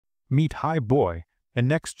Meet HiBoy, a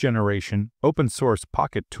next-generation, open-source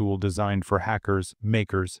pocket tool designed for hackers,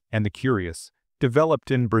 makers, and the curious. Developed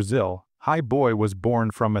in Brazil, HiBoy was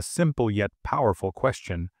born from a simple yet powerful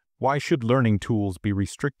question: why should learning tools be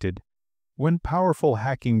restricted? When powerful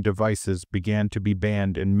hacking devices began to be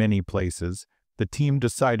banned in many places, the team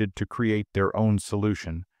decided to create their own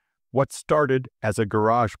solution. What started as a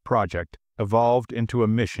garage project evolved into a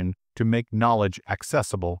mission to make knowledge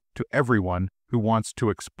accessible to everyone who wants to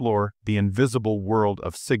explore the invisible world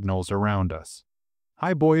of signals around us.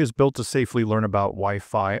 HiBoy is built to safely learn about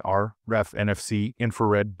Wi-Fi, RF, NFC,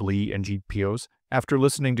 infrared, BLE, and GPIOs. After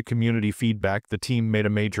listening to community feedback, the team made a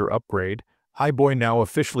major upgrade. HiBoy now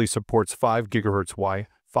officially supports 5 GHz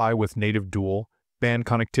Wi-Fi with native dual band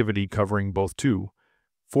connectivity covering both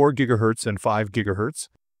 4 GHz and 5 GHz.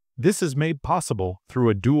 This is made possible through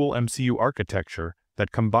a dual MCU architecture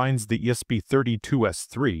that combines the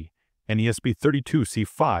ESP32-S3 and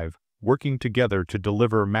ESP32-C5 working together to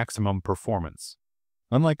deliver maximum performance.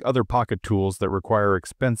 Unlike other pocket tools that require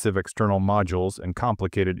expensive external modules and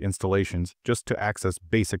complicated installations just to access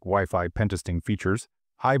basic Wi-Fi pentesting features,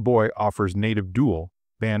 HiBoy offers native dual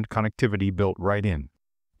band connectivity built right in.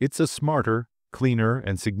 It's a smarter, cleaner,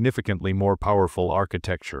 and significantly more powerful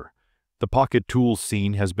architecture. The pocket tools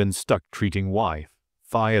scene has been stuck treating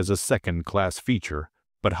Wi-Fi as a second-class feature,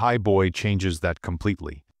 but HiBoy changes that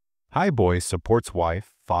completely. HiBoy supports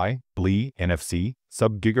Wi-Fi, BLE, NFC,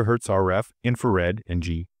 Sub-GHz RF, infrared, and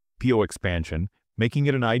GPIO expansion, making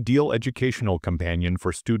it an ideal educational companion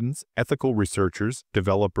for students, ethical researchers,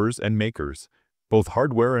 developers, and makers. Both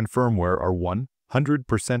hardware and firmware are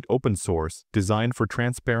 100% open source, designed for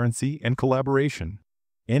transparency and collaboration.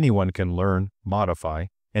 Anyone can learn, modify,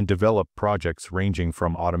 and develop projects ranging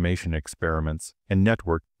from automation experiments and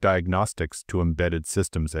network diagnostics to embedded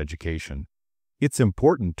systems education. It's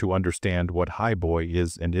important to understand what HiBoy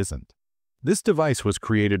is and isn't. This device was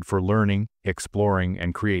created for learning, exploring,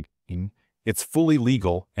 and creating. It's fully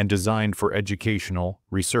legal and designed for educational,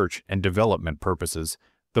 research, and development purposes.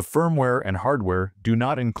 The firmware and hardware do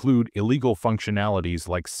not include illegal functionalities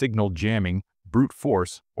like signal jamming, brute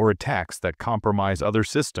force, or attacks that compromise other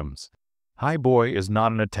systems. HiBoy is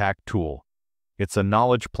not an attack tool. It's a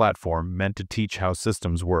knowledge platform meant to teach how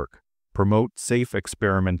systems work, promote safe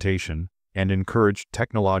experimentation, and encourage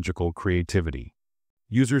technological creativity.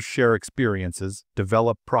 Users share experiences,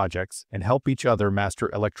 develop projects, and help each other master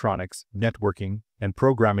electronics, networking, and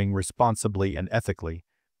programming responsibly and ethically.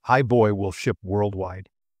 HiBoy will ship worldwide.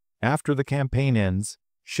 After the campaign ends,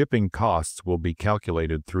 shipping costs will be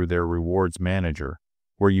calculated through their rewards manager,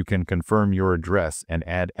 where you can confirm your address and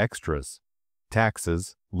add extras.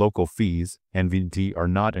 Taxes, local fees, and VAT are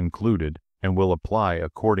not included and will apply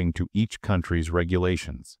according to each country's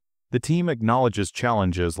regulations. The team acknowledges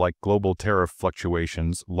challenges like global tariff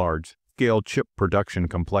fluctuations, large-scale chip production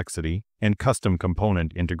complexity, and custom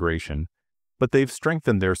component integration, but they've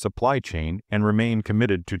strengthened their supply chain and remain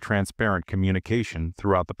committed to transparent communication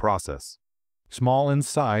throughout the process. Small in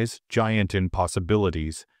size, giant in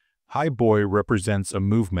possibilities, HiBoy represents a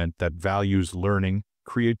movement that values learning,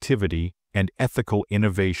 creativity, and ethical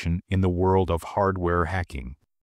innovation in the world of hardware hacking.